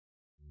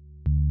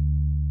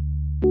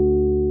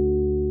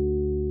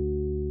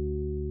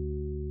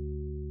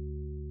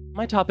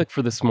My topic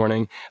for this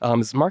morning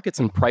is markets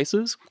and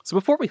prices. So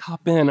before we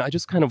hop in, I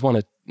just kind of want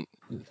to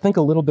think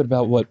a little bit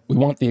about what we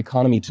want the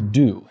economy to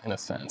do, in a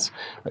sense.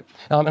 Right?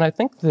 And I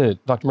think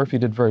that Dr. Murphy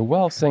did very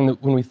well saying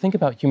that when we think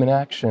about human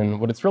action,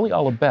 what it's really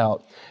all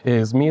about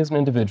is me as an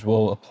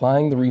individual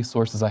applying the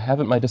resources I have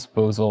at my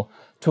disposal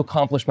to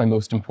accomplish my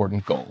most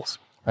important goals.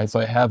 Right,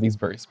 so I have these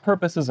various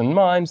purposes in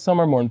mind.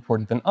 Some are more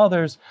important than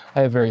others.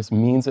 I have various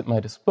means at my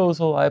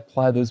disposal. I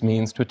apply those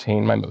means to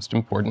attain my most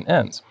important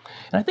ends.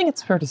 And I think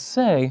it's fair to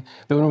say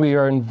that when we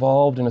are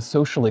involved in a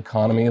social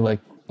economy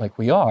like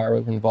we are,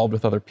 we're involved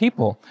with other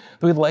people,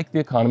 that we'd like the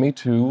economy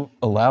to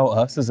allow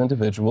us as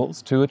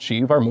individuals to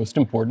achieve our most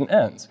important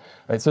ends.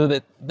 Right? So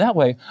that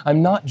way,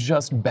 I'm not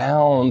just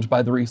bound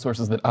by the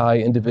resources that I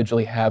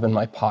individually have in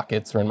my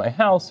pockets or in my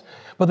house,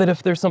 but that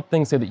if there's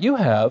something, say, that you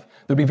have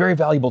that would be very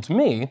valuable to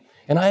me,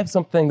 and I have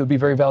something that would be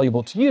very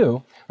valuable to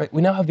you, right,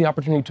 we now have the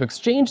opportunity to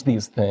exchange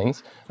these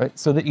things, right,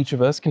 so that each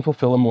of us can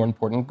fulfill a more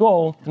important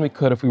goal than we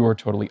could if we were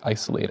totally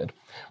isolated.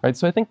 Right?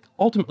 So I think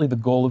ultimately the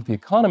goal of the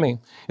economy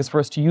is for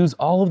us to use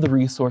all of the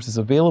resources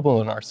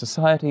available in our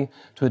society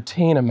to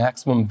attain a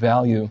maximum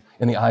value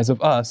in the eyes of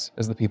us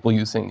as the people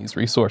using these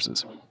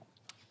resources.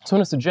 So I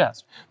want to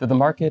suggest that the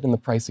market and the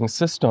pricing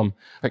system,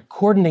 right,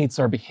 coordinates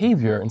our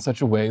behavior in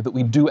such a way that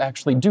we do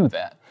actually do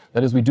that.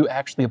 That is, we do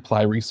actually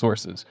apply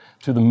resources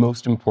to the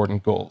most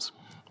important goals.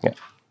 Okay.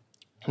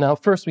 Now,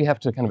 first we have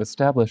to kind of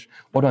establish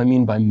what do I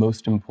mean by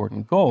most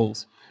important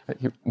goals. Right,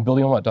 here,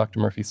 building on what Dr.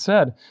 Murphy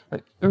said,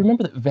 right,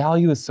 remember that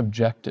value is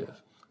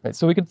subjective. Right?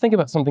 So we could think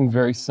about something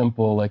very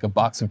simple like a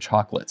box of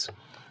chocolates.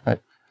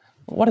 Right?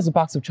 What is a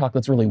box of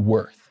chocolates really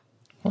worth?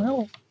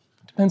 Well,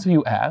 it depends who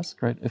you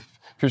ask. Right? If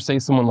you're, say,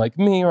 someone like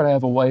me, or I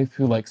have a wife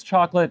who likes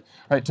chocolate,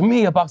 right? To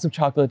me, a box of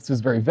chocolates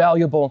is very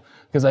valuable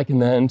because I can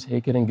then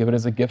take it and give it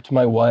as a gift to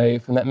my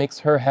wife, and that makes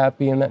her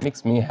happy, and that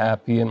makes me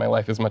happy, and my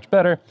life is much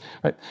better.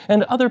 Right?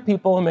 And other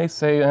people may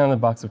say, the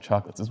box of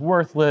chocolates is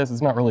worthless,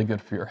 it's not really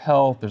good for your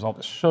health, there's all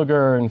this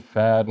sugar and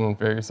fat and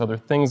various other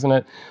things in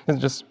it.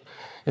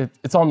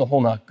 It's on the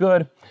whole not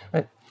good.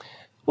 Right?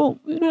 Well,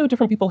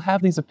 different people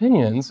have these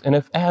opinions, and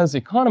if as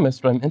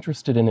economists what I'm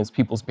interested in is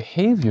people's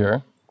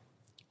behavior,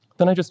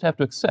 then I just have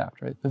to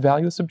accept, right? The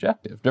value is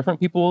subjective. Different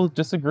people will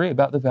disagree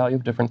about the value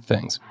of different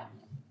things.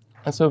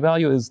 And so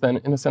value is then,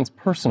 in a sense,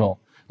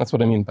 personal. That's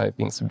what I mean by it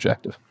being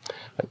subjective.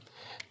 Right?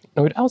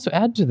 I would also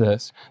add to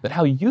this that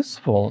how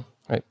useful,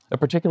 right, a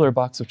particular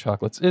box of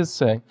chocolates is,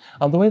 say,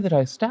 the way that I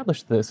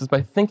establish this is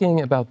by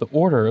thinking about the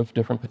order of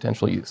different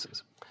potential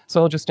uses.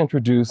 So I'll just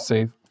introduce,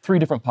 say, 3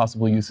 different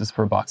possible uses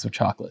for a box of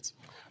chocolates.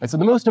 Right, so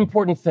the most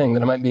important thing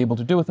that I might be able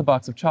to do with a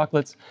box of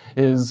chocolates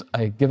is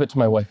I give it to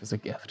my wife as a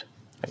gift.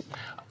 Right?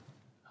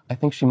 I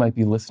think she might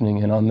be listening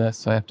in on this,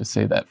 so I have to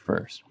say that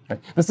first.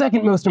 Right? The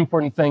second most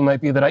important thing might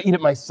be that I eat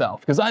it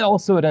myself, because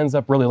it ends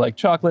up really like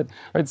chocolate,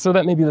 right? So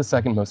that may be the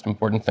second most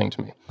important thing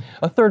to me.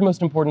 A third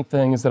most important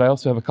thing is that I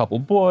also have a couple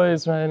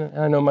boys, right? And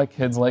I know my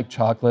kids like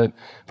chocolate,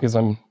 because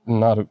I'm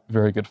not a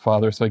very good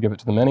father, so I give it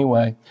to them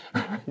anyway.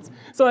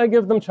 So I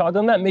give them chocolate,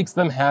 and that makes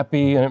them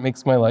happy, and it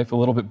makes my life a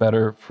little bit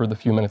better for the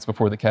few minutes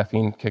before the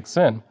caffeine kicks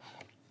in.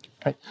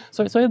 Right.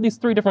 So I have these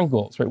 3 different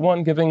goals, right?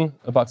 One, giving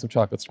a box of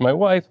chocolates to my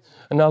wife.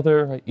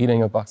 Another, right,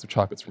 eating a box of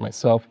chocolates for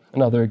myself.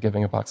 Another,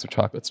 giving a box of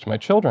chocolates to my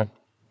children.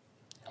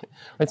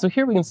 Right. So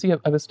here we can see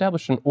I've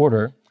established an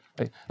order,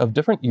 right, of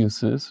different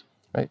uses,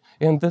 right?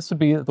 And this would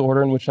be the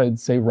order in which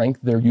I'd say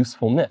rank their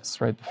usefulness,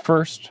 right? The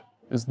first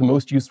is the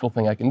most useful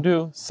thing I can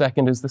do.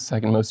 Second is the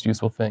second most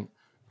useful thing.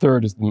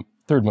 Third is the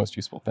third most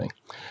useful thing.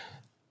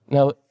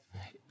 Now,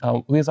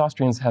 we as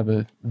Austrians have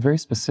a very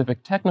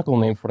specific technical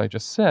name for what I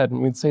just said,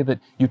 and we'd say that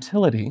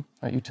utility,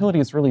 right, utility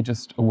is really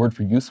just a word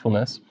for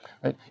usefulness,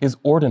 right, is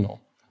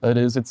ordinal. That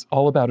is, it's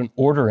all about an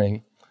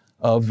ordering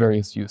of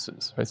various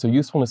uses. Right? So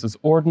usefulness is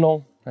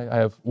ordinal. Right? I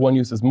have one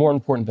use is more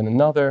important than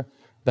another.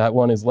 That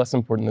one is less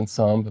important than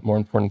some, but more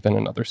important than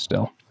another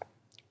still.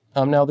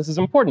 Now, this is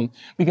important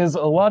because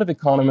a lot of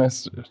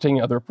economists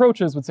taking other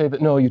approaches would say that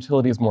no,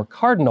 utility is more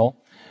cardinal,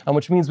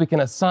 which means we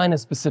can assign a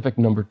specific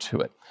number to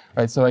it.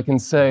 Right? So I can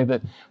say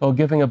that, well,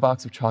 giving a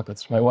box of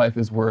chocolates to my wife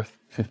is worth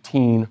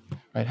 15.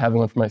 Right? Having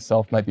one for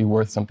myself might be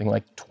worth something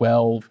like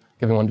 12.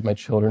 Giving one to my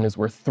children is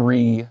worth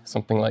 3,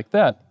 something like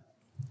that.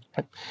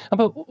 Right?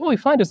 But what we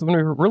find is that when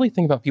we really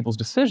think about people's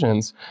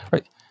decisions,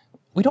 right,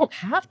 we don't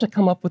have to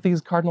come up with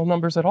these cardinal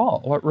numbers at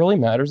all. What really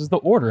matters is the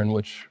order in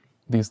which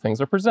these things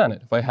are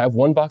presented. If I have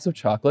one box of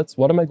chocolates,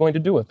 what am I going to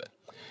do with it?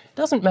 It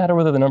doesn't matter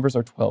whether the numbers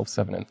are 12,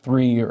 7, and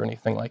 3 or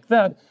anything like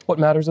that. What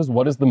matters is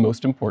what is the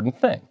most important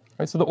thing.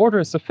 Right? So the order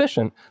is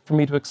sufficient for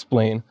me to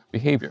explain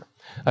behavior.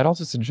 I'd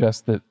also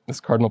suggest that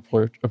this cardinal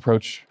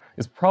approach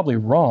is probably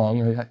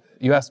wrong. Right?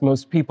 You ask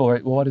most people,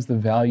 right, well, what is the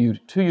value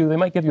to you? They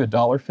might give you a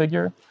dollar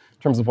figure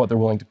in terms of what they're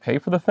willing to pay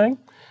for the thing,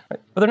 right?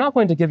 But they're not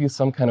going to give you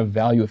some kind of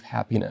value of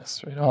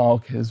happiness. Right? Oh,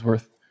 okay, it's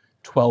worth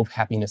 12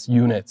 happiness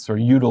units, or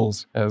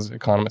utils, as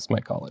economists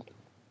might call it.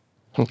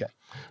 Okay,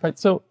 right,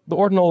 so the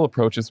ordinal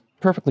approach is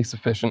perfectly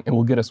sufficient and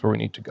will get us where we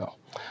need to go. All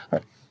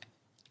right.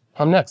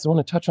 Next, I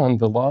want to touch on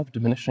the law of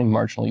diminishing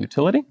marginal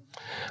utility.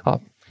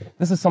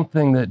 This is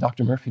something that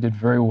Dr. Murphy did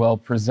very well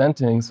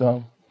presenting,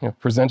 so I'll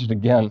present it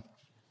again.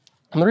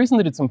 And the reason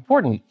that it's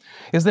important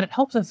is that it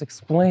helps us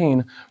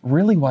explain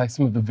really why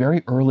some of the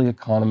very early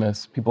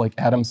economists, people like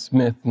Adam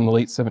Smith in the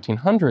late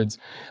 1700s,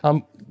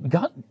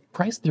 got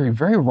price theory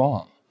very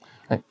wrong.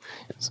 Right?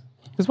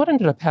 Because what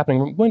ended up happening,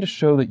 we're going to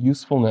show that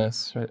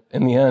usefulness, right,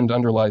 in the end,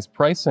 underlies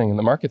pricing in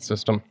the market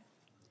system.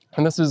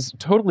 And this is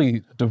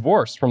totally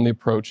divorced from the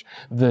approach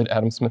that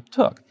Adam Smith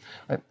took.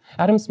 Right?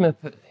 Adam Smith,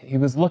 he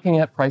was looking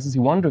at prices, he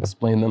wanted to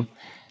explain them,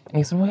 and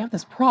he said, well, we have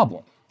this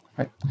problem.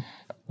 Right?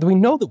 We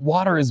know that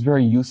water is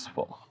very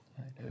useful.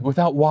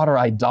 Without water,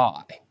 I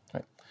die.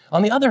 Right?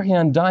 On the other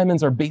hand,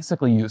 diamonds are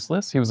basically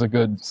useless. He was a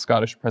good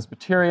Scottish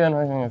Presbyterian.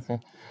 Right?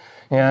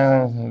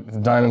 Yeah,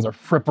 diamonds are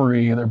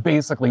frippery. They're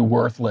basically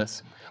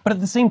worthless. But at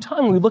the same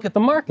time, when we look at the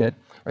market,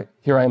 right,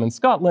 here I am in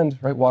Scotland,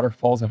 right, water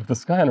falls out of the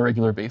sky on a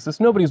regular basis.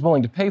 Nobody's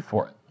willing to pay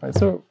for it. Right?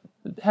 So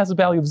it has a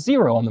value of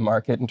 0 on the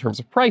market in terms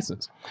of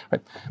prices.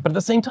 Right? But at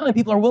the same time,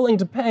 people are willing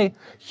to pay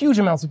huge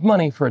amounts of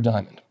money for a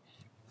diamond.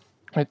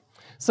 Right?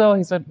 So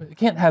he said, it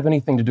can't have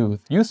anything to do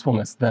with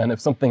usefulness then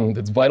if something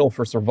that's vital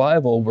for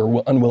survival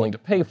we're unwilling to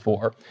pay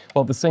for,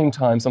 while at the same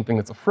time something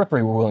that's a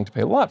frippery we're willing to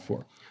pay a lot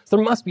for. So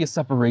there must be a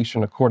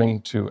separation,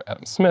 according to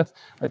Adam Smith,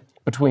 right,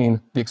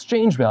 between the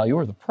exchange value,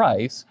 or the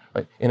price,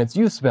 right, and its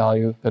use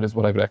value, that is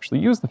what I would actually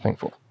use the thing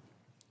for.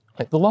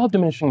 Right? The law of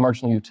diminishing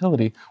marginal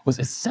utility was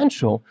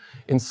essential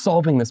in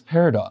solving this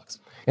paradox,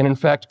 and in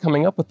fact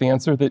coming up with the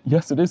answer that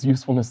yes, it is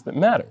usefulness that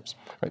matters.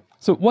 Right?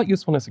 So what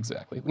usefulness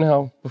exactly?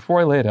 Now, before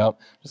I lay it out,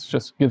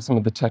 just give some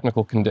of the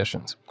technical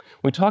conditions.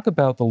 When we talk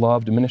about the law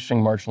of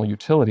diminishing marginal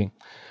utility,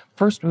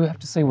 first we have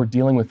to say we're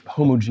dealing with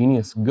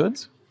homogeneous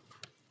goods.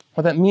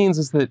 What that means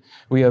is that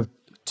we have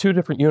 2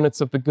 different units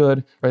of the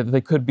good, right?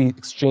 They could be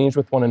exchanged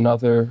with one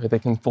another, or they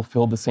can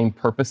fulfill the same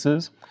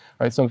purposes,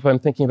 right? So if I'm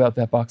thinking about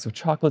that box of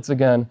chocolates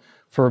again,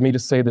 for me to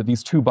say that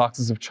these 2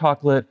 boxes of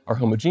chocolate are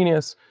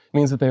homogeneous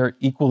means that they are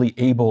equally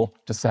able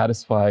to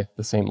satisfy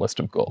the same list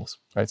of goals,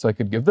 right? So I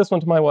could give this one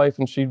to my wife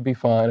and she'd be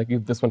fine. I could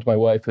give this one to my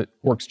wife, it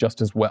works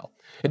just as well.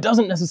 It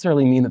doesn't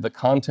necessarily mean that the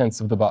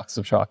contents of the box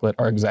of chocolate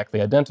are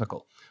exactly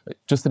identical, right?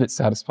 Just that it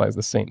satisfies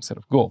the same set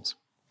of goals.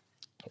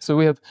 So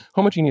we have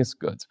homogeneous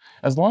goods.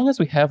 As long as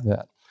we have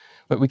that,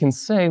 but we can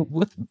say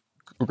with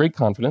great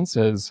confidence,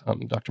 as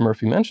Dr.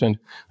 Murphy mentioned,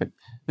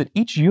 that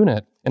each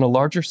unit in a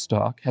larger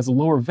stock has a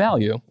lower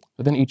value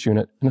than each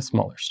unit in a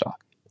smaller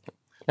stock.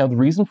 Now, the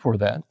reason for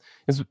that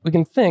is we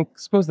can think,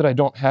 suppose that I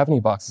don't have any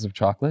boxes of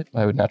chocolate.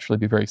 I would naturally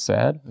be very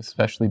sad,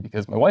 especially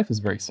because my wife is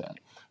very sad.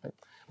 Right?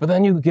 But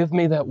then you give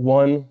me that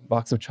 1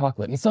 box of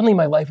chocolate, and suddenly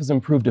my life has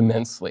improved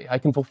immensely. I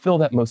can fulfill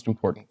that most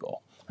important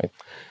goal. Right?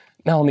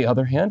 Now, on the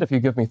other hand, if you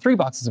give me 3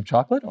 boxes of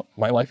chocolate,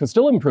 my life has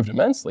still improved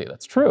immensely.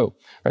 That's true,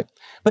 right?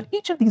 But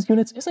each of these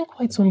units isn't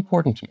quite so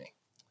important to me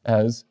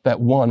as that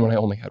 1 when I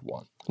only had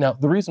 1. Now,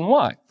 the reason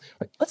why,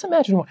 right? Let's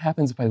imagine what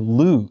happens if I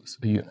lose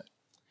a unit.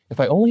 If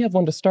I only have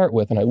 1 to start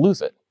with and I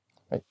lose it,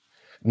 right?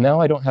 Now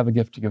I don't have a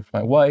gift to give to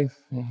my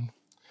wife,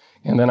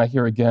 and then I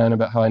hear again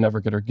about how I never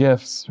get her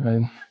gifts,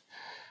 right?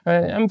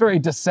 I'm very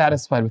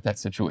dissatisfied with that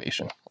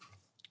situation.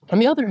 On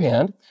the other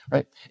hand,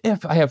 right,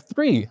 if I have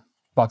 3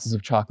 boxes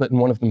of chocolate and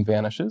one of them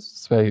vanishes,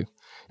 so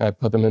I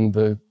put them in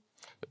the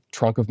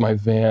trunk of my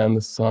van,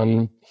 the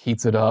sun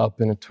heats it up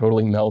and it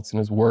totally melts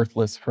and is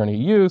worthless for any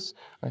use,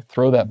 I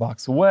throw that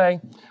box away,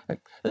 right?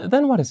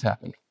 Then what has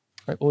happened?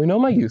 Right? Well, we know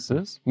my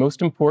uses.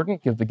 Most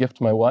important, give the gift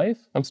to my wife.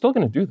 I'm still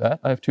going to do that.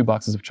 I have 2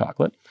 boxes of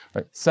chocolate.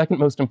 Right? Second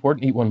most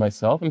important, eat one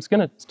myself. I'm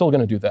still going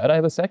to do that. I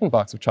have a 2nd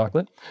box of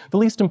chocolate. The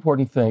least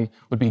important thing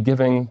would be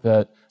giving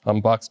that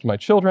box to my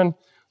children.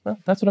 Well,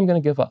 that's what I'm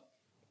going to give up.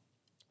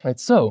 Right,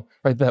 so,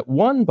 right, that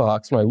 1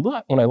 box, when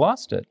I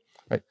lost it,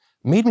 right,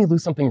 made me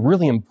lose something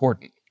really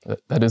important.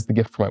 That is the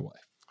gift for my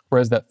wife.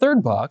 Whereas that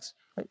 3rd box,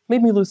 right,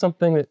 made me lose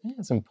something that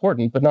is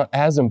important, but not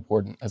as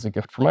important as a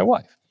gift for my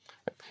wife.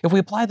 Right? If we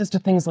apply this to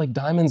things like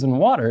diamonds and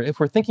water, if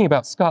we're thinking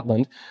about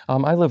Scotland,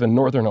 I live in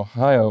northern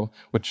Ohio,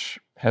 which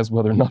has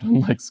weather not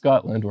unlike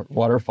Scotland, where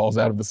water falls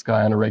out of the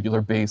sky on a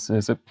regular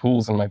basis. It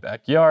pools in my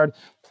backyard,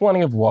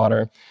 plenty of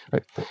water.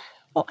 Right?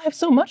 Well, I have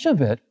so much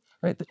of it.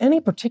 Right, that any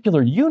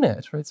particular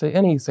unit, right, say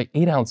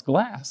 8-ounce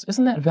glass,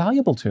 isn't that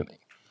valuable to me?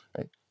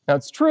 Right? Now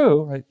it's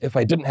true, right, if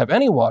I didn't have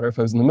any water, if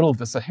I was in the middle of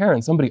the Sahara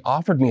and somebody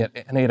offered me an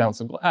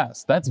 8-ounce of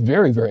glass, that's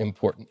very, very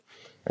important.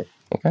 Right?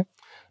 Okay?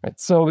 Right,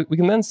 so we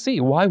can then see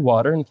why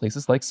water in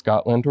places like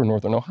Scotland or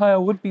northern Ohio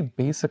would be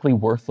basically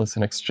worthless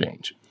in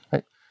exchange.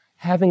 Right?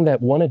 Having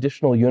that 1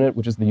 additional unit,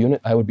 which is the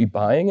unit I would be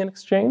buying in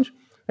exchange,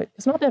 right,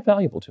 is not that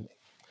valuable to me.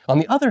 On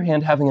the other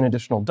hand, having an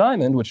additional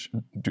diamond, which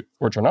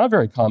are not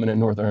very common in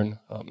northern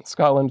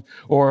Scotland,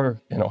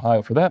 or in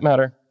Ohio for that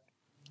matter,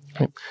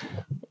 right,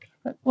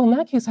 well, in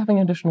that case, having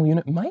an additional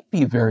unit might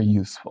be very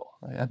useful.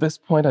 Right? At this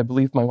point, I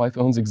believe my wife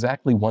owns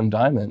exactly 1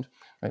 diamond,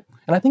 right?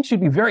 And I think she'd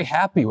be very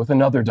happy with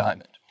another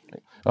diamond.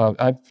 Right?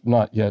 I've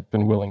not yet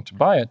been willing to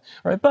buy it,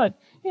 right? But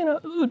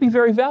it would be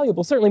very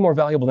valuable, certainly more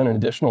valuable than an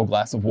additional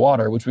glass of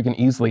water, which we can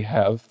easily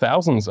have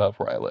thousands of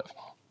where I live.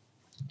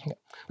 Okay.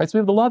 Right, so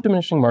we have the law of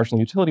diminishing marginal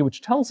utility, which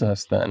tells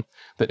us then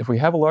that if we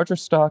have a larger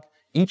stock,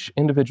 each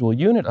individual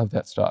unit of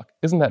that stock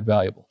isn't that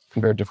valuable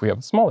compared to if we have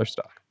a smaller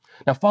stock.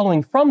 Now,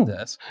 following from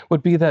this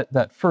would be that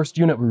that first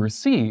unit we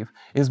receive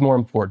is more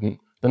important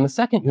than the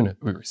second unit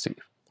we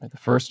receive. Right, the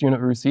first unit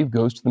we receive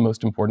goes to the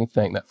most important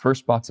thing. That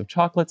first box of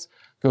chocolates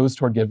goes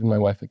toward giving my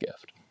wife a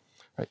gift.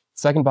 Right,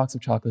 second box of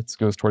chocolates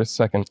goes toward a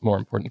second more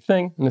important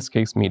thing, in this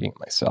case, meeting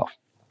myself.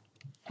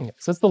 Okay,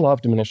 so it's the law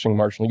of diminishing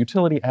marginal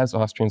utility as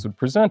Austrians would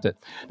present it.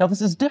 Now,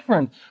 this is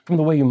different from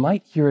the way you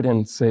might hear it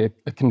in, say,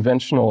 a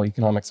conventional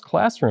economics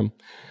classroom,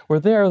 where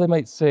there they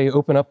might say,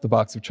 open up the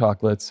box of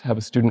chocolates, have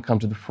a student come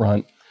to the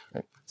front,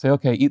 right, say,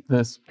 okay, eat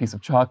this piece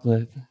of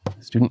chocolate.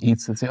 The student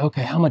eats it, say,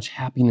 okay, how much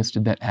happiness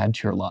did that add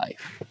to your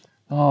life?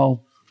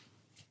 Oh,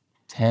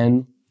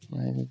 10.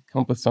 Right?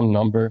 Come up with some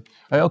number.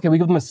 Right, okay, we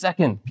give them a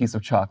second piece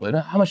of chocolate.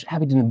 How much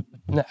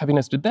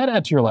happiness did that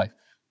add to your life?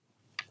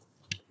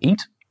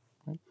 8.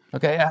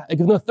 Okay, I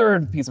give them a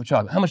third piece of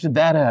chocolate. How much did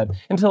that add?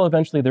 Until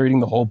eventually they're eating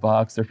the whole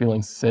box, they're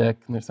feeling sick,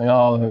 and they're saying,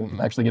 oh, I'm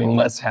actually getting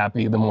less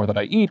happy the more that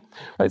I eat.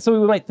 Right? So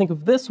we might think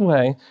of this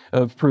way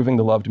of proving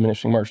the law of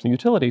diminishing marginal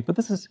utility, but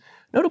this is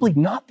notably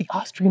not the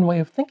Austrian way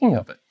of thinking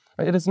of it.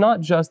 Right? It is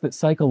not just that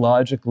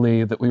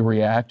psychologically that we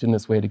react in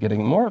this way to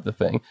getting more of the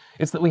thing.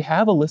 It's that we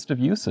have a list of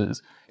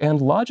uses,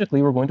 and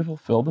logically we're going to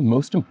fulfill the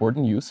most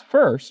important use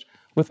first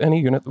with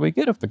any unit that we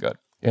get of the good.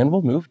 And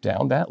we'll move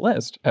down that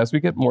list as we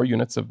get more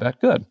units of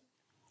that good.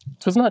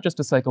 So it's not just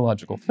a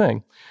psychological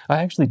thing.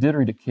 I actually did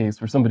read a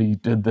case where somebody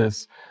did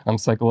this,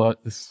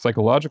 this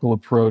psychological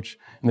approach,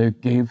 and they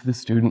gave the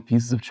student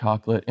pieces of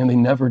chocolate, and they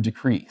never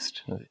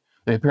decreased.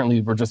 They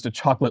apparently were just a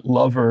chocolate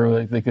lover.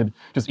 Like they could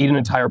just eat an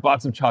entire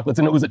box of chocolates,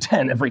 and it was a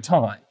 10 every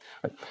time.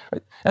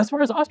 Right? As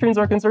far as Austrians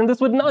are concerned,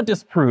 this would not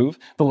disprove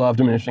the law of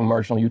diminishing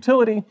marginal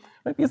utility,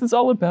 right? Because it's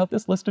all about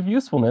this list of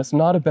usefulness,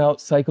 not about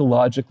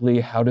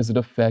psychologically how does it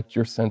affect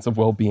your sense of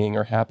well-being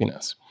or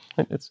happiness.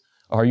 Right? It's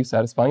are you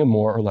satisfying a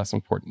more or less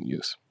important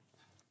use?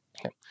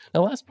 Okay.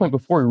 Now, the last point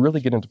before we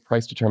really get into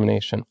price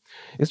determination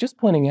is just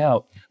pointing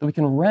out that we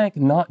can rank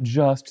not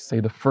just, say,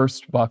 the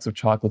first box of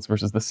chocolates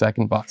versus the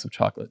second box of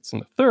chocolates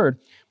and the third,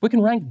 we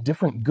can rank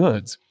different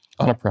goods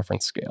on a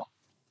preference scale.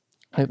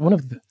 Right? One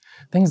of the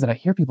things that I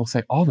hear people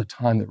say all the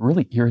time that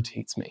really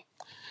irritates me,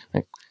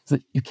 right, is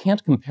that you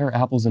can't compare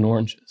apples and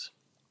oranges.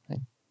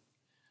 Right?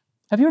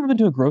 Have you ever been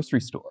to a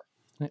grocery store?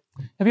 Right?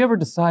 Have you ever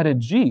decided,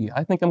 gee,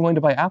 I think I'm going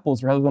to buy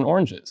apples rather than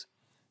oranges?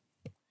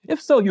 If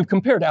so, you've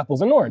compared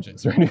apples and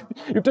oranges, right?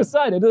 You've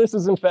decided this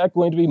is in fact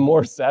going to be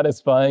more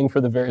satisfying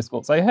for the various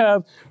goals I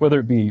have,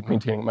 whether it be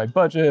maintaining my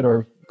budget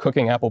or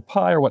cooking apple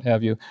pie or what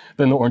have you,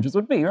 than the oranges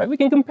would be, right? We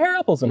can compare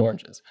apples and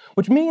oranges,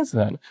 which means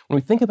then, when we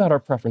think about our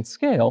preference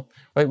scale,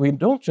 right, we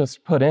don't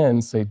just put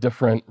in, say,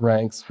 different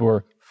ranks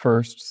for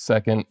first,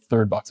 second,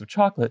 third box of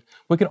chocolate.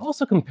 We can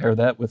also compare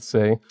that with,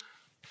 say,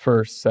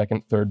 first,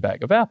 second, third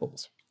bag of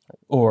apples. Right?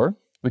 Or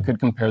we could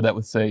compare that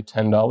with, say,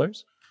 $10,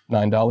 $9,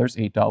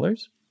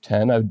 $8,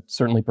 10, I would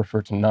certainly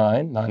prefer to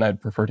 9, 9 I'd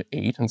prefer to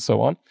 8, and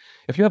so on.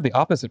 If you have the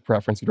opposite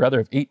preference, you'd rather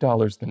have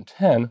 $8 than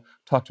 10,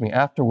 talk to me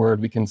afterward,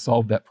 we can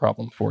solve that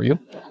problem for you.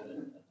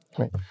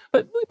 Right.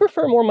 But we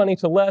prefer more money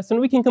to less, and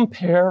we can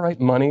compare, right,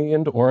 money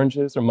and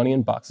oranges or money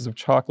and boxes of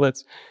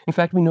chocolates. In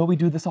fact, we know we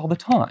do this all the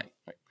time.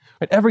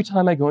 Right? Every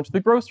time I go into the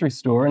grocery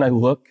store and I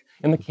look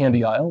in the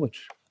candy aisle,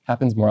 which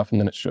happens more often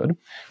than it should,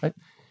 right?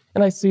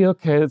 And I see,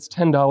 okay, it's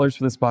 $10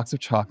 for this box of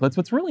chocolates.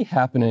 What's really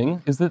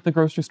happening is that the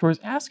grocery store is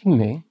asking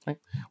me, right,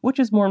 which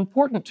is more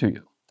important to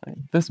you? Right?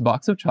 This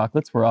box of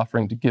chocolates we're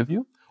offering to give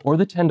you, or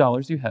the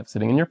 $10 you have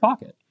sitting in your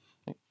pocket?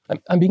 Right?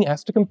 I'm being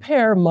asked to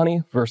compare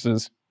money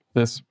versus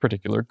this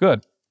particular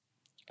good.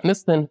 And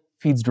this then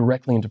feeds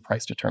directly into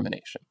price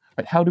determination.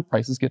 Right? How do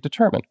prices get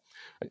determined?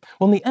 Right?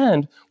 Well, in the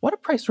end, what a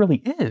price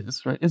really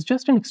is, right, is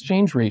just an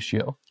exchange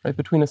ratio, right,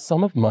 between a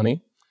sum of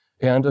money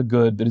and a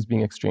good that is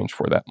being exchanged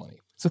for that money.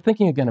 So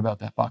thinking again about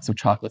that box of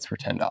chocolates for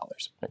 $10.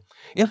 Right?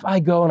 If I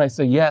go and I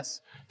say,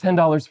 yes,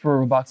 $10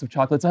 for a box of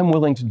chocolates, I'm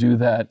willing to do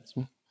that.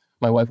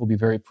 My wife will be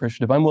very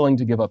appreciative. I'm willing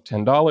to give up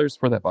 $10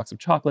 for that box of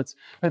chocolates.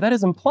 Right? That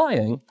is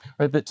implying,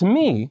 right, that to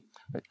me,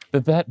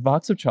 right, that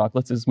box of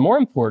chocolates is more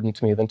important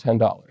to me than $10.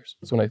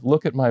 So when I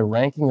look at my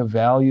ranking of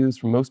values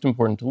from most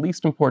important to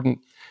least important,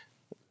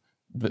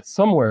 that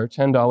somewhere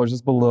 $10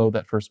 is below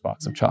that first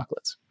box of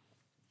chocolates.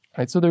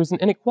 Right? So there's an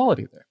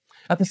inequality there.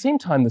 At the same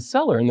time, the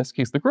seller, in this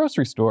case the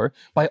grocery store,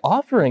 by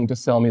offering to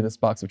sell me this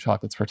box of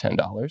chocolates for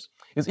 $10,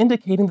 is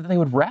indicating that they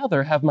would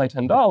rather have my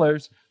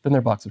 $10 than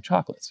their box of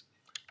chocolates.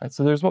 Right?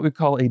 So there's what we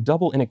call a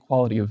double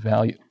inequality of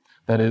value.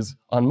 That is,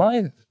 on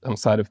my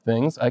side of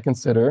things, I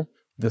consider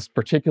this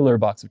particular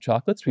box of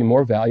chocolates to be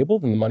more valuable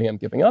than the money I'm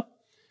giving up.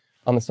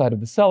 On the side of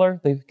the seller,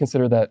 they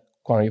consider that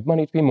quantity of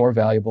money to be more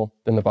valuable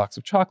than the box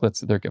of chocolates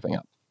that they're giving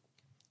up.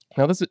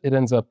 Now, it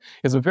ends up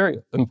is a very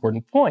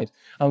important point,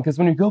 because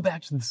when you go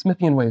back to the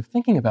Smithian way of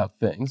thinking about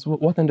things,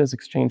 what then does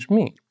exchange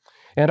mean?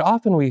 And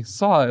often we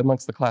saw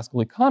amongst the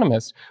classical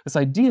economists this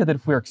idea that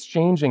if we're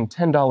exchanging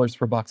 $10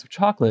 for a box of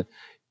chocolate,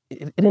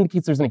 it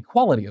indicates there's an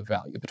equality of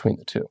value between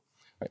the two.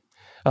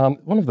 Right?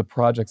 One of the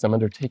projects I'm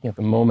undertaking at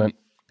the moment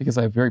because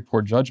I have very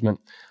poor judgment,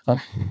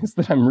 is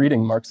that I'm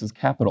reading Marx's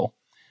Capital.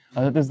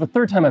 This is the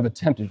third time I've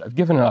attempted. I've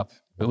given it up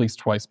at least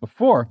twice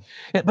before.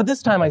 But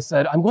this time I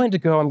said, I'm going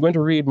to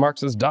read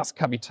Marx's Das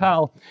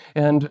Kapital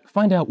and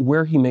find out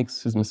where he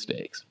makes his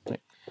mistakes.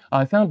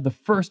 I found the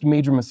first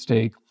major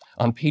mistake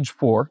on page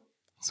 4.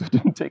 So it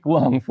didn't take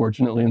long,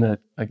 fortunately, and that,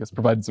 I guess,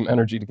 provided some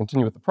energy to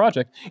continue with the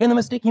project. And the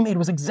mistake he made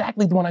was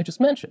exactly the one I just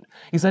mentioned.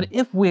 He said,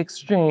 if we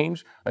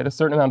exchange, right, a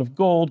certain amount of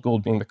gold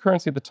being the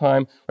currency at the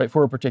time, right,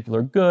 for a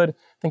particular good, I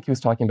think he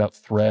was talking about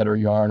thread or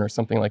yarn or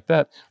something like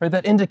that, right,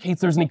 that indicates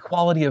there's an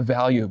equality of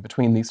value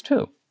between these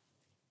two.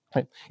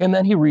 Right? And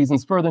then he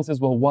reasons further and says,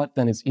 well, what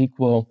then is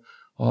equal?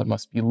 Well, it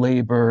must be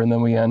labor, and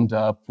then we end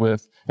up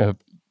with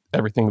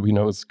everything that we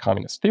know is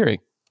communist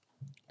theory.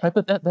 Right,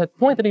 but that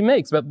point that he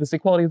makes about this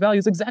equality of value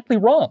is exactly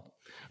wrong.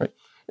 Right?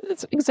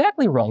 It's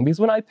exactly wrong, because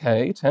when I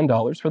pay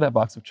 $10 for that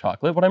box of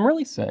chocolate, what I'm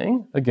really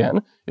saying,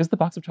 again, is the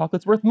box of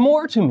chocolate's worth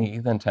more to me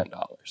than $10.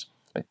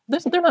 Right?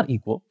 They're not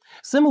equal.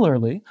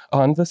 Similarly,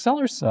 on the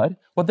seller's side,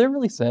 what they're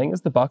really saying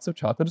is the box of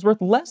chocolate is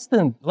worth less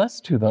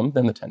to them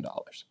than the $10.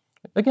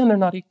 Again, they're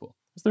not equal.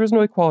 So there is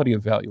no equality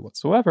of value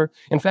whatsoever.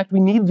 In fact, we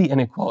need the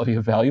inequality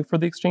of value for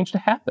the exchange to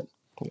happen.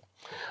 Okay.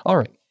 All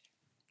right.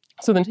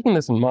 So then taking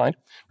this in mind,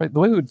 right, the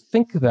way we would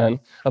think then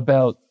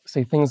about,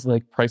 say, things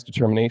like price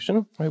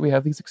determination, right, we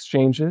have these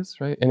exchanges,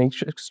 right? In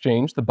each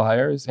exchange, the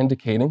buyer is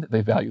indicating that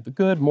they value the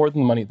good more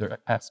than the money they're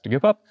asked to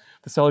give up.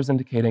 The seller's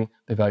indicating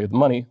they value the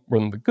money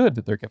more than the good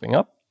that they're giving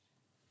up.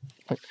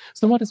 Right?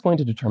 So what is going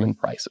to determine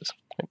prices?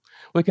 Right?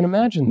 We can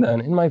imagine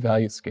then in my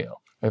value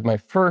scale, I have my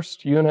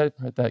first unit,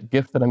 right, that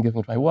gift that I'm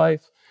giving to my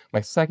wife.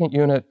 My second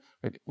unit,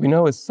 right, we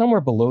know is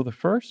somewhere below the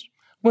first.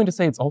 I'm going to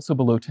say it's also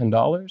below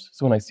 $10.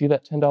 So when I see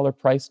that $10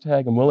 price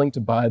tag, I'm willing to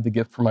buy the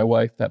gift for my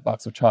wife, that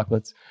box of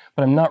chocolates,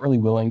 but I'm not really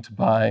willing to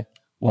buy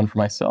one for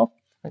myself.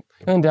 Right?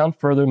 And then down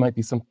further might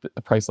be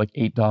a price like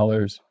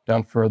 $8.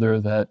 Down further,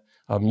 that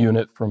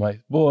unit for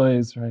my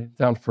boys, right?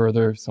 Down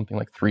further, something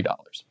like $3.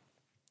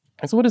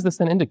 And so what does this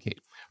then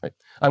indicate? Right?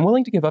 I'm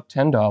willing to give up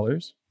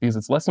 $10 because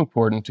it's less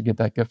important to get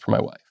that gift for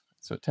my wife.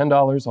 So at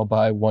 $10, I'll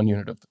buy 1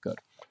 unit of the good.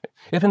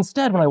 If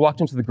instead, when I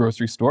walked into the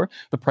grocery store,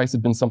 the price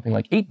had been something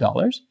like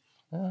 $8,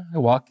 I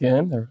walk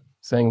in, they're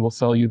saying, we'll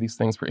sell you these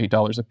things for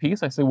 $8 a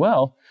piece. I say,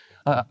 well,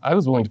 I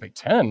was willing to pay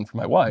 10 for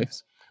my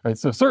wife's, right?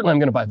 So certainly I'm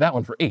going to buy that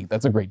one for 8.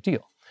 That's a great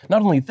deal.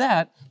 Not only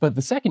that, but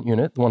the second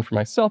unit, the one for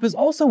myself, is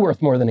also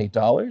worth more than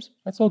 $8.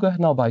 Right? So I'll go ahead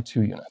and I'll buy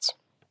 2 units.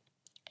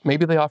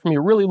 Maybe they offer me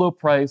a really low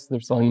price. They're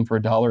selling them for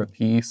 $1 a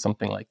piece,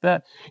 something like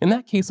that. In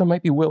that case, I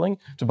might be willing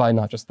to buy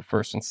not just the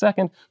first and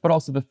second, but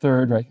also the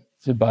third, right?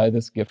 To buy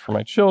this gift for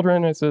my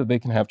children, right, so that they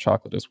can have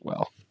chocolate as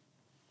well.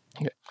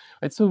 Okay.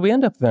 Right, so we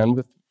end up then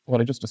with what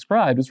I just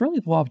described is really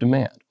the law of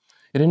demand.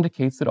 It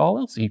indicates that all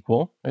else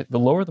equal, right, the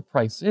lower the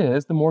price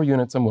is, the more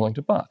units I'm willing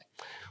to buy.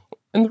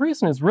 And the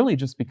reason is really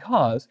just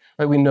because,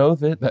 right, we know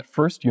that that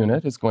first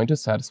unit is going to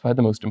satisfy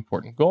the most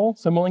important goal,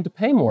 so I'm willing to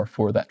pay more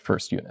for that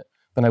first unit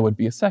than I would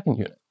be a second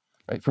unit.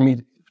 Right? For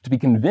me to be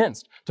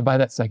convinced to buy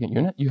that second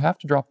unit, you have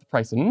to drop the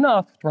price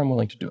enough to where I'm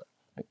willing to do it.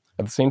 Right?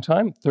 At the same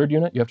time, third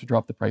unit, you have to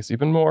drop the price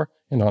even more,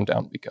 and on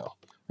down we go.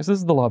 So this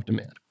is the law of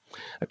demand.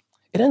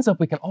 It ends up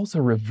we can also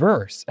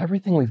reverse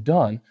everything we've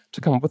done to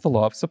come up with the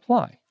law of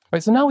supply.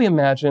 Right? So now we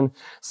imagine,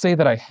 say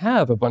that I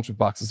have a bunch of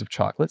boxes of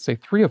chocolate, say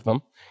 3 of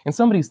them, and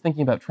somebody's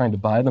thinking about trying to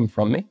buy them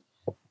from me.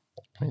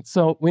 Right?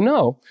 So we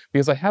know,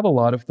 because I have a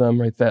lot of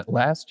them, right, that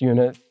last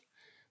unit,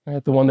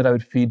 right, the one that I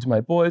would feed to my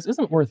boys,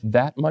 isn't worth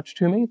that much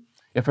to me.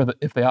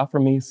 If they offer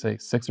me, say,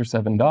 $6 or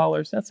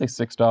 $7, let's say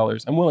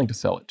 $6, I'm willing to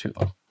sell it to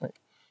them. Right?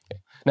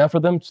 Now,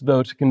 for them,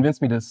 to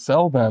convince me to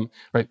sell them,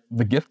 right,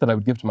 the gift that I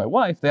would give to my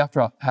wife, they have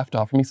to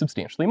offer me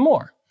substantially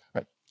more.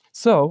 Right?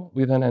 So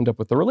we then end up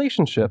with the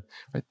relationship,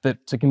 right,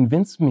 that to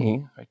convince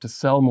me, right, to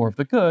sell more of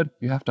the good,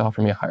 you have to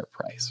offer me a higher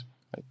price.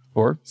 Right?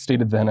 Or,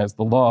 stated then as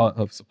the law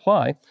of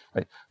supply,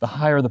 right, the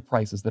higher the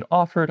prices that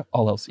offered,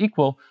 all else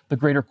equal, the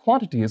greater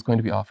quantity is going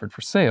to be offered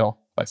for sale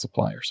by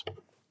suppliers.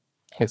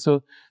 Okay,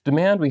 so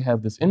demand, we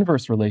have this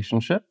inverse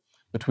relationship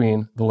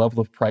between the level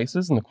of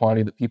prices and the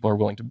quantity that people are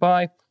willing to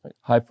buy. Right?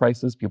 High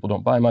prices, people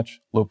don't buy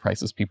much. Low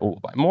prices, people will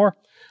buy more.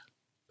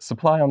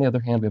 Supply, on the other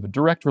hand, we have a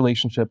direct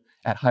relationship.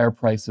 At higher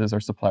prices, our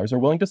suppliers are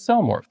willing to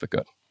sell more of the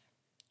good.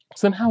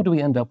 So then how do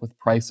we end up with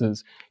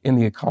prices in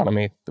the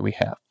economy that we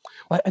have?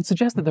 Well, I'd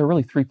suggest that there are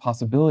really 3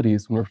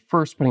 possibilities when we're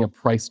first putting a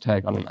price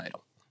tag on an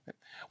item. Right?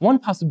 One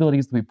possibility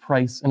is that we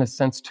price, in a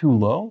sense, too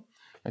low.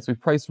 Right? So we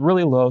price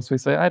really low, so we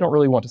say, I don't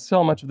really want to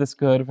sell much of this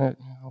good.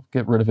 I'll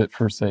get rid of it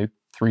for, say,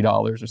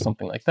 $3 or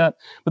something like that.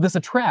 But this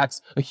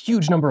attracts a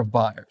huge number of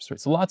buyers. Right?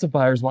 So lots of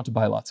buyers want to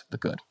buy lots of the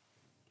good.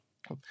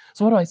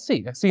 So what do I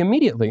see? I see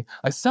immediately,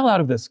 I sell out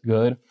of this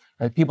good.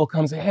 Right? People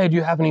come and say, hey, do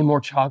you have any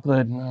more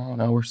chocolate?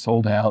 No, we're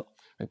sold out.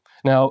 Right?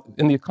 Now,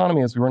 in the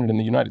economy as we run it in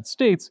the United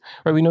States,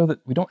 right, we know that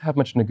we don't have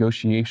much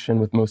negotiation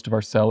with most of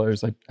our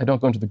sellers. I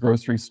don't go into the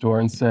grocery store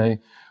and say,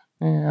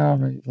 all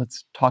right,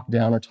 let's talk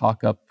down or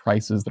talk up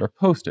prices that are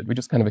posted. We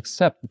just kind of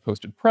accept the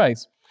posted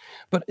price.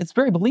 But it's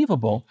very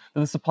believable that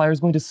the supplier is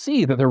going to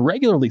see that they're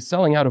regularly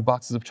selling out of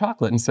boxes of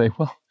chocolate and say,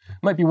 well,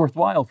 it might be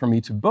worthwhile for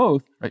me to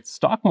both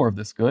stock more of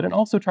this good and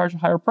also charge a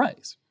higher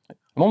price.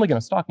 I'm only going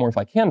to stock more if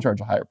I can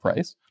charge a higher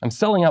price. I'm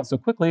selling out so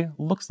quickly, it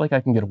looks like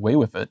I can get away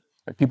with it.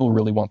 People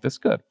really want this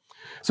good.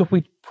 So if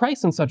we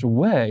price in such a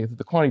way that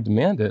the quantity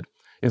demanded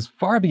is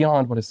far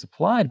beyond what is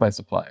supplied by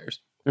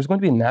suppliers, there's going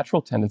to be a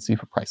natural tendency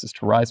for prices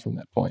to rise from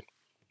that point.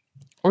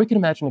 Or we can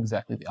imagine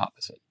exactly the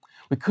opposite.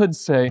 We could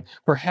say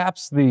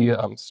perhaps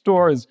the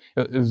store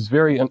is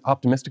very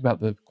optimistic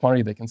about the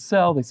quantity they can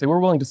sell. They say, we're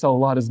willing to sell a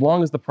lot as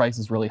long as the price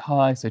is really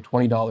high, say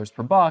 $20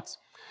 per box.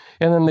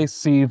 And then they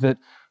see that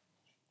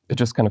it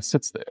just kind of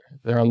sits there.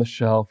 They're on the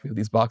shelf. We have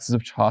these boxes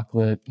of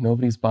chocolate.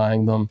 Nobody's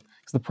buying them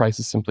because the price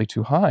is simply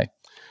too high.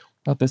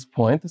 At this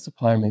point, the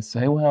supplier may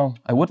say, well,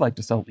 I would like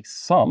to sell at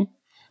least some.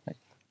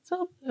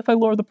 So if I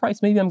lower the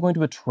price, maybe I'm going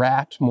to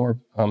attract more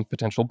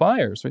potential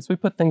buyers. So we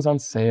put things on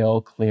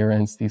sale,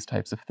 clearance, these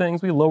types of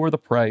things. We lower the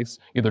price,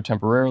 either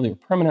temporarily or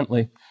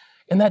permanently.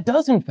 And that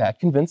does, in fact,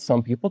 convince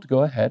some people to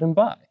go ahead and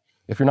buy.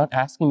 If you're not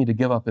asking me to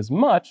give up as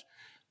much,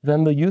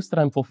 then the use that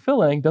I'm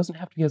fulfilling doesn't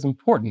have to be as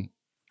important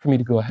for me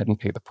to go ahead and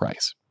pay the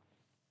price.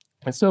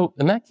 And so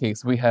in that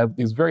case, we have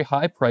these very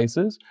high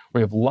prices,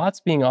 we have lots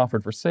being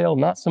offered for sale,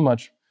 not so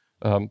much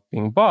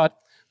being bought,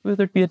 but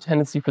there'd be a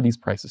tendency for these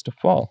prices to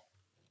fall.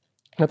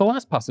 Now, the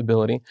last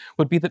possibility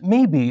would be that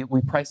maybe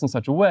we price in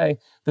such a way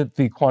that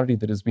the quantity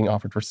that is being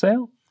offered for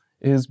sale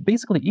is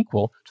basically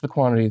equal to the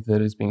quantity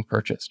that is being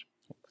purchased.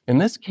 In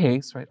this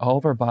case, all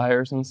of our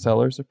buyers and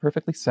sellers are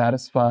perfectly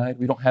satisfied.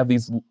 We don't have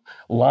these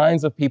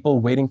lines of people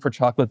waiting for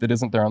chocolate that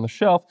isn't there on the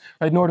shelf,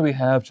 nor do we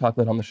have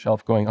chocolate on the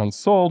shelf going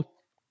unsold.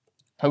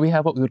 We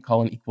have what we would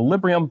call an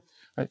equilibrium.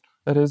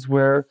 That is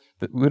where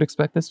we would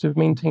expect this to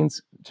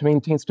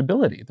maintain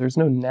stability. There's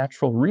no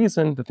natural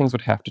reason that things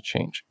would have to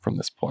change from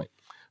this point.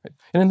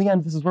 And in the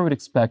end, this is where we'd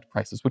expect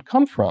prices would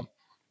come from.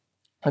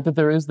 That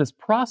there is this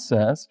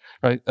process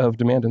of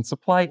demand and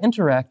supply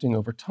interacting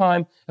over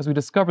time as we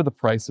discover the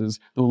prices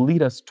that will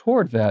lead us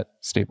toward that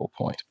stable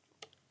point.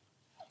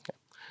 Okay.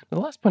 Now, the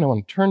last point I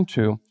want to turn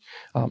to,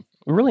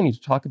 we really need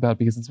to talk about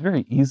because it's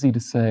very easy to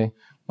say,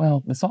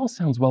 well, this all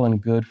sounds well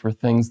and good for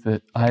things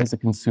that I as a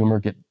consumer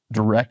get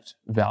direct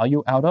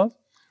value out of.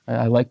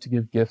 I like to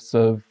give gifts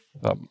of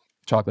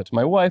chocolate to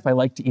my wife. I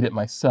like to eat it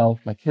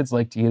myself. My kids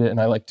like to eat it, and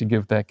I like to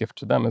give that gift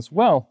to them as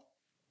well.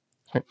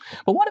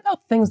 But what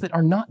about things that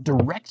are not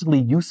directly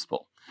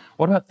useful?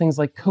 What about things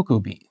like cocoa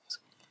beans?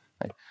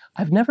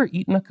 I've never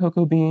eaten a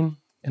cocoa bean,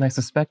 and I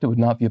suspect it would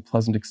not be a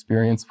pleasant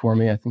experience for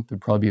me. I think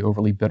they'd probably be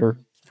overly bitter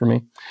for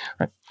me.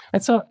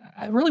 And so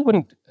I really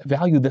wouldn't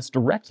value this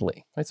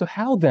directly. So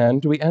how then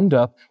do we end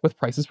up with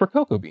prices for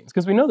cocoa beans?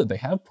 Because we know that they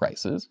have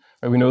prices.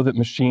 We know that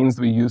machines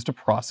that we use to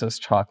process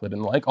chocolate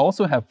and like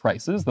also have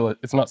prices, though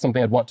it's not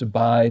something I'd want to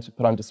buy to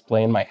put on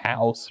display in my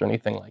house or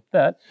anything like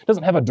that. It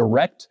doesn't have a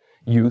direct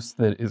use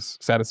that is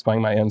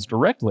satisfying my ends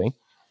directly.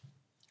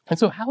 And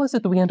so how is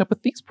it that we end up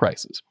with these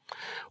prices?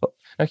 Well,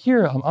 now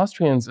here,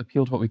 Austrians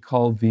appeal to what we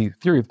call the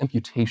theory of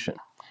imputation,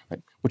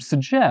 which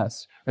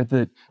suggests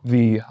that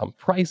the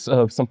price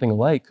of something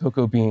like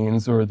cocoa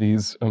beans or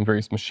these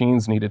various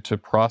machines needed to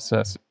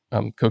process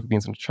cocoa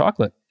beans into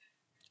chocolate,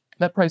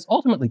 that price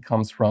ultimately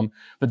comes from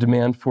the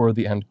demand for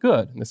the end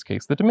good, in this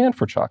case, the demand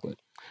for chocolate.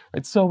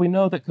 So we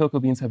know that cocoa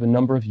beans have a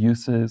number of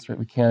uses.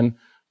 We can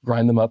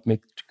grind them up,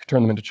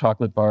 turn them into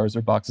chocolate bars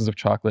or boxes of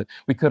chocolate.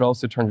 We could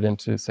also turn it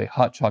into, say,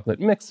 hot chocolate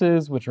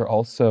mixes, which are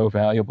also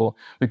valuable.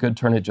 We could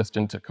turn it just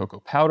into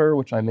cocoa powder,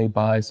 which I may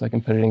buy so I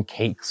can put it in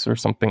cakes or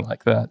something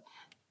like that.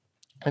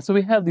 And so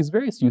we have these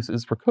various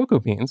uses for cocoa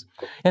beans,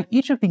 and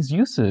each of these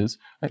uses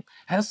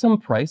has some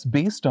price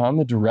based on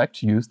the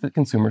direct use that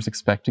consumers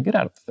expect to get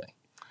out of the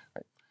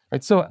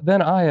thing. So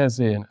then I, as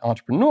an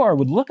entrepreneur,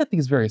 would look at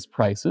these various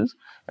prices,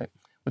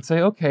 would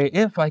say, okay,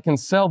 if I can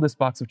sell this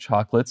box of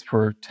chocolates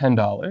for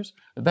 $10,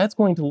 that's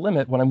going to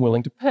limit what I'm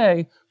willing to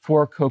pay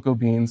for cocoa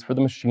beans, for the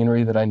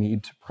machinery that I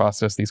need to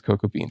process these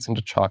cocoa beans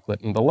into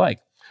chocolate and the like.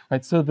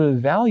 So the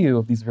value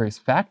of these various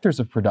factors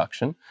of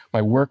production,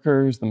 my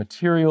workers, the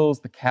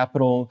materials, the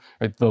capital,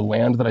 the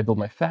land that I build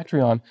my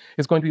factory on,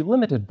 is going to be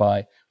limited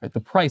by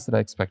the price that I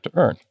expect to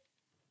earn.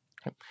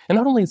 And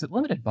not only is it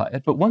limited by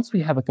it, but once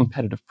we have a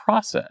competitive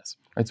process,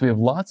 so we have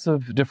lots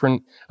of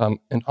different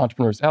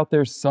entrepreneurs out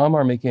there. Some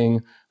are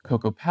making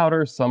cocoa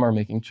powder, some are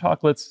making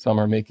chocolates, some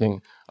are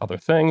making other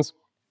things,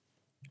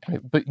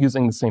 but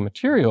using the same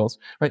materials.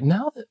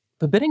 Now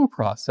the bidding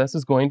process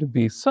is going to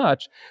be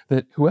such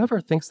that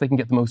whoever thinks they can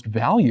get the most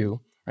value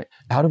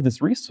out of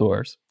this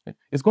resource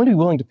is going to be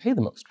willing to pay the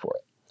most for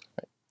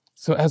it.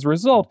 So as a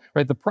result,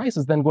 the price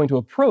is then going to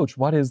approach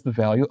what is the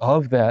value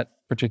of that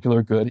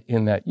particular good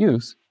in that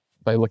use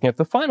by looking at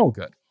the final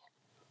good.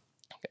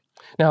 Okay.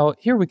 Now,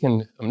 here we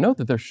can note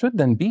that there should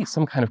then be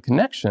some kind of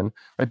connection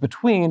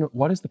between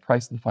what is the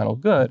price of the final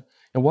good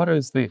and what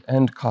is the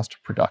end cost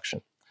of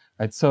production.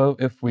 So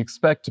if we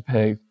expect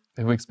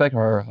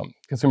our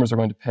consumers are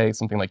going to pay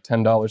something like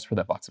 $10 for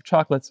that box of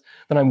chocolates,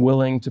 then I'm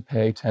willing to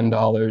pay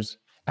 $10,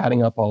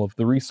 adding up all of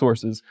the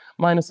resources,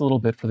 minus a little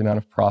bit for the amount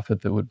of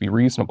profit that would be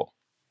reasonable.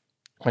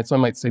 So I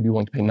might say be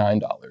willing to pay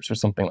 $9 or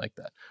something like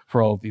that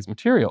for all of these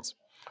materials.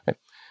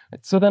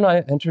 Right? So then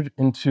I entered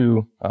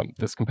into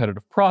this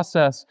competitive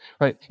process,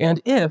 right?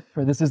 And if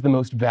this is the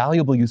most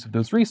valuable use of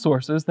those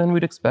resources, then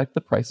we'd expect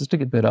the prices to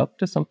get bid up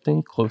to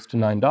something close to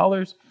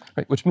 $9,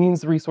 right? Which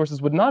means the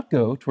resources would not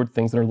go toward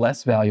things that are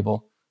less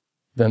valuable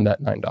than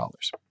that $9.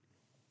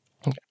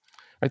 Okay.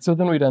 Right, so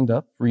then we'd end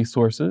up,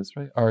 resources,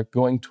 right, are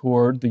going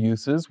toward the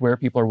uses where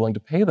people are willing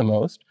to pay the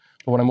most,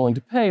 but what I'm willing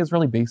to pay is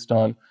really based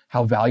on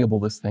how valuable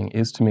this thing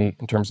is to me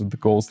in terms of the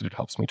goals that it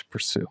helps me to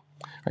pursue.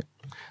 Right?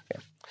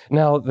 Okay.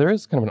 Now, there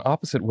is kind of an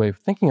opposite way of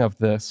thinking of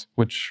this,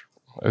 which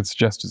I would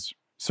suggest is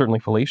certainly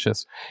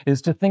fallacious,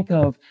 is to think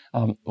of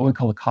what we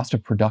call the cost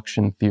of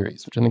production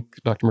theories, which I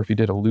think Dr. Murphy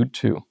did allude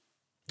to.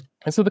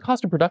 And so the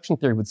cost of production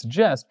theory would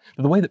suggest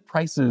that the way that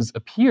prices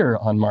appear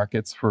on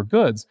markets for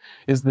goods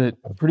is that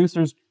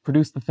producers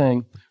produce the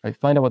thing, right,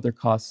 find out what their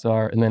costs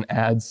are, and then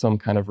add some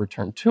kind of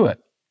return to it.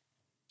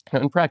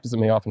 Now, in practice, it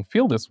may often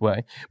feel this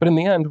way, but in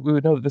the end, we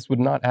would know that this would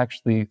not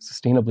actually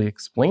sustainably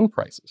explain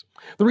prices.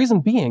 The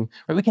reason being,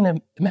 right, we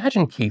can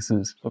imagine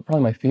cases, but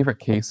probably my favorite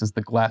case is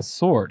the glass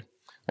sword.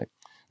 Right?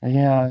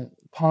 Yeah,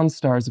 Pawn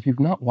Stars, if you've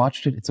not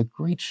watched it, it's a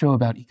great show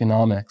about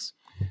economics.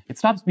 It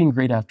stops being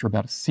great after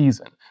about a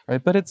season,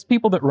 right? But it's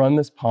people that run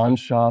this pawn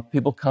shop.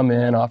 People come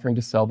in offering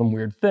to sell them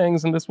weird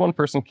things. And this one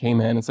person came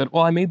in and said,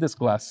 well, I made this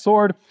glass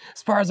sword.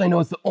 As far as I know,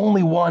 it's the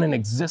only one in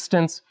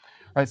existence,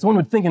 right? So one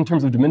would think in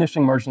terms of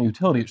diminishing marginal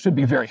utility, it should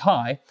be very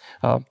high,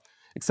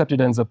 except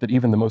it ends up that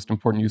even the most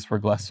important use for a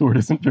glass sword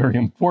isn't very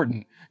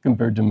important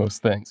compared to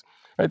most things,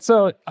 right?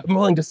 So I'm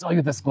willing to sell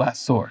you this glass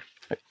sword.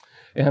 Right?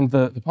 And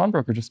the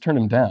pawnbroker just turned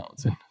him down.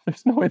 Said,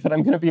 there's no way that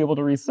I'm going to be able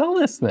to resell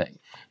this thing,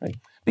 right?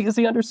 Because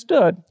he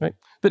understood, right,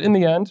 that in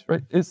the end,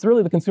 right, it's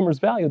really the consumer's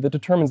value that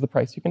determines the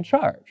price you can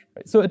charge.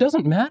 Right? So it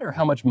doesn't matter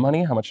how much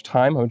money, how much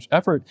time, how much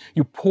effort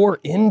you pour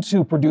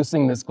into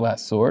producing this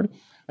glass sword.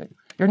 Right?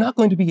 You're not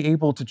going to be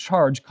able to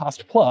charge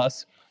cost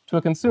plus to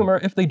a consumer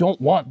if they don't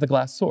want the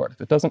glass sword,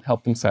 if it doesn't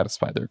help them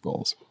satisfy their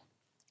goals.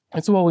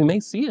 And so while we may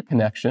see a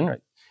connection,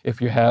 right,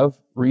 if you have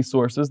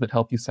resources that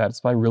help you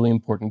satisfy really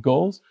important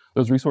goals,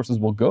 those resources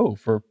will go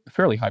for a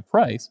fairly high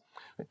price.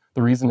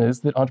 The reason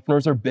is that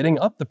entrepreneurs are bidding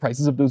up the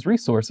prices of those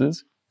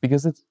resources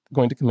because it's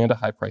going to command a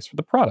high price for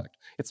the product.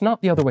 It's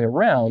not the other way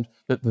around,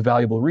 that the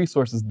valuable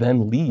resources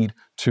then lead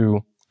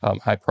to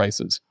high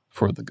prices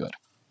for the good.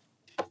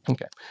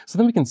 Okay, so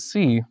then we can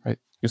see, right,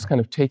 just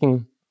kind of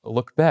taking a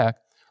look back,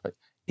 right,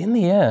 in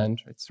the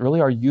end, it's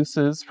really our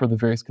uses for the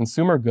various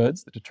consumer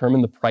goods that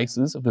determine the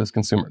prices of those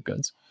consumer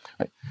goods.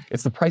 Right?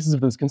 It's the prices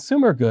of those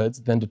consumer goods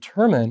that then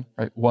determine,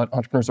 right, what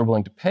entrepreneurs are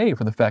willing to pay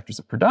for the factors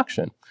of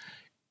production.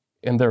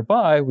 And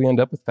thereby, we end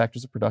up with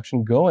factors of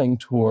production going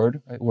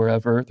toward, right,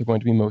 wherever they're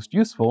going to be most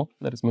useful,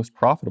 that is most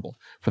profitable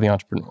for the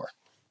entrepreneur.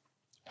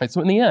 Right,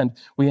 so in the end,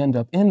 we end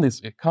up in this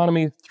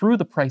economy through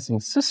the pricing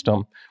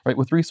system, right,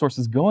 with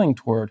resources going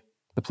toward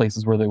the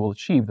places where they will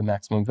achieve the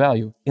maximum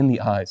value in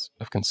the eyes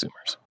of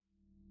consumers.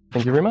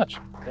 Thank you very much.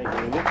 Thank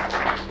you,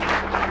 Amy.